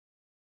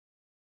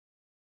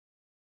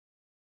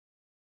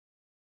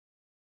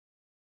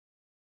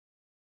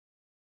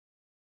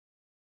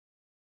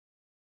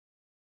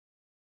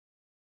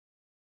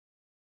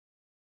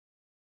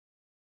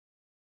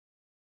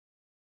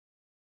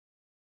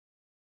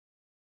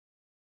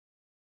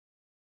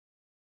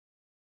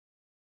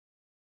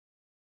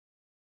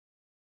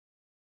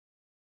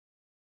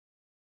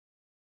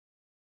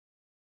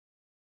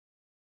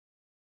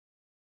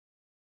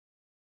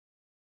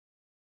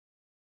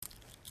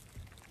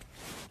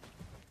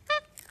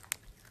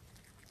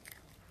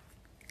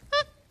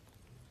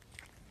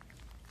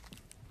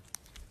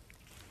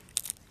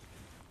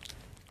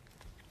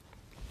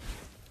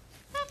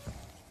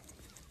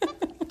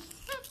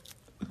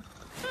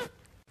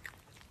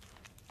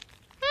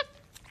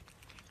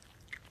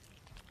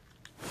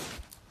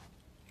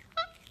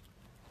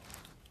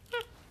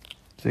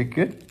Is it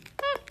good?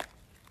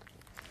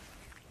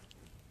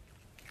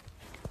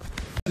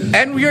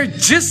 And we are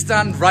just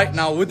done right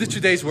now with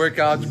today's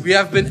workout. We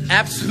have been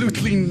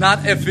absolutely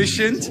not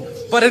efficient,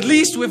 but at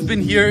least we've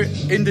been here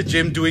in the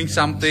gym doing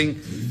something.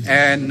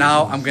 And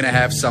now I'm gonna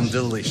have some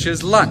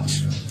delicious lunch.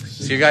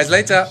 See you guys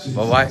later.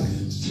 Bye-bye.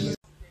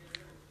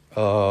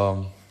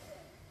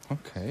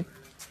 Okay.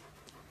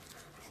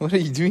 What are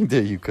you doing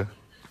there, Yucca?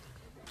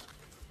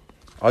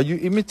 Are you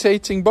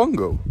imitating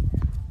Bongo?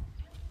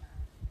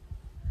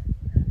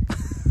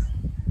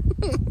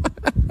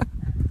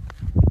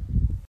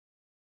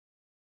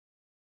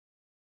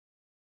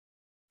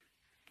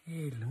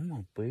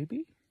 Hello,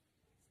 baby.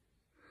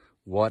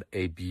 What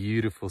a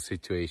beautiful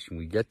situation.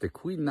 We got the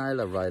Queen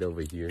Nyla right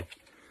over here.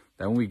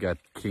 Then we got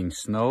King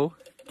Snow,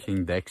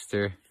 King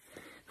Dexter.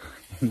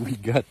 And we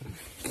got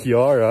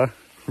Kiara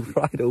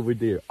right over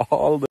there,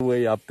 all the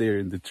way up there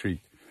in the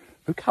tree.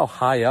 Look how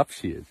high up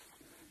she is.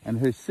 And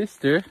her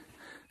sister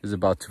is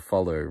about to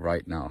follow her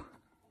right now.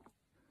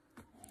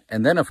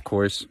 And then, of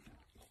course,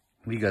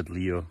 we got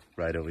Leo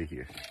right over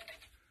here.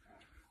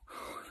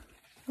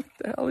 What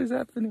the hell is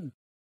happening?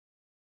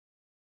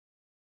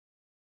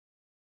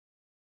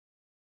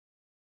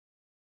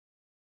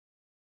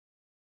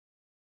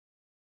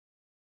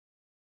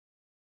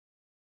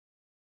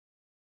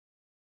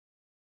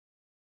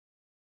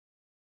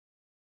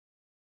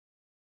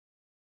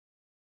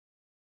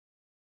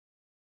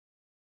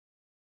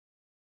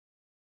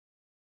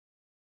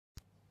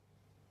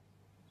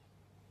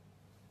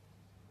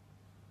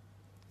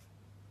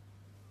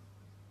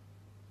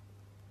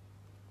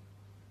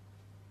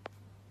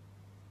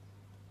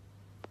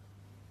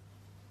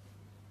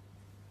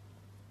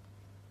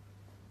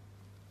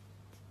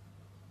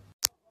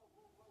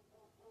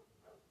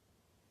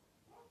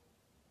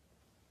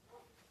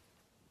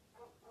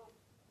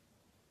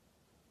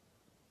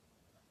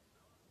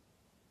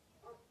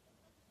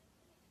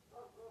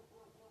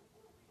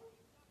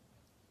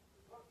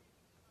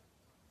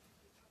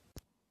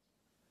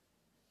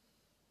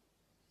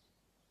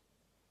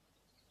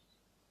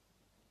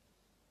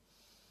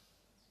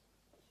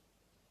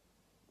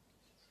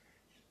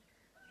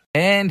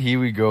 And here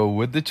we go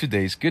with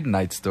today's good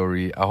night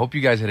story. I hope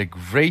you guys had a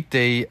great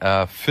day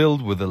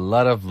filled with a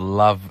lot of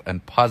love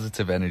and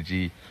positive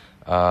energy.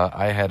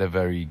 I had a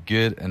very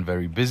good and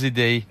very busy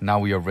day. Now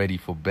we are ready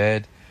for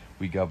bed.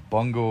 We got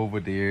Bongo over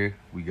there.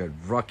 We got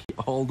Rocky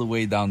all the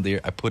way down there.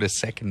 I put a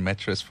second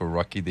mattress for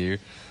Rocky there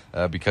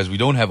because we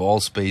don't have all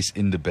space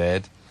in the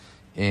bed.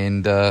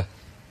 And the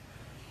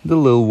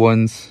little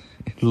ones,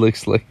 it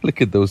looks like,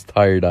 look at those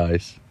tired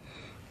eyes.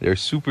 They're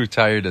super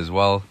tired as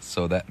well,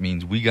 so that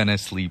means we're gonna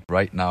sleep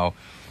right now.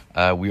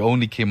 We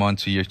only came on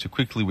to here to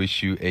quickly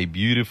wish you a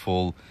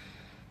beautiful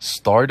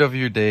start of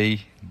your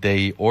day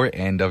or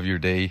end of your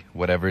day,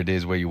 whatever it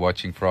is where you're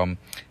watching from,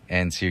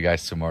 and see you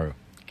guys tomorrow.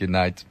 Good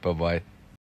night, bye-bye.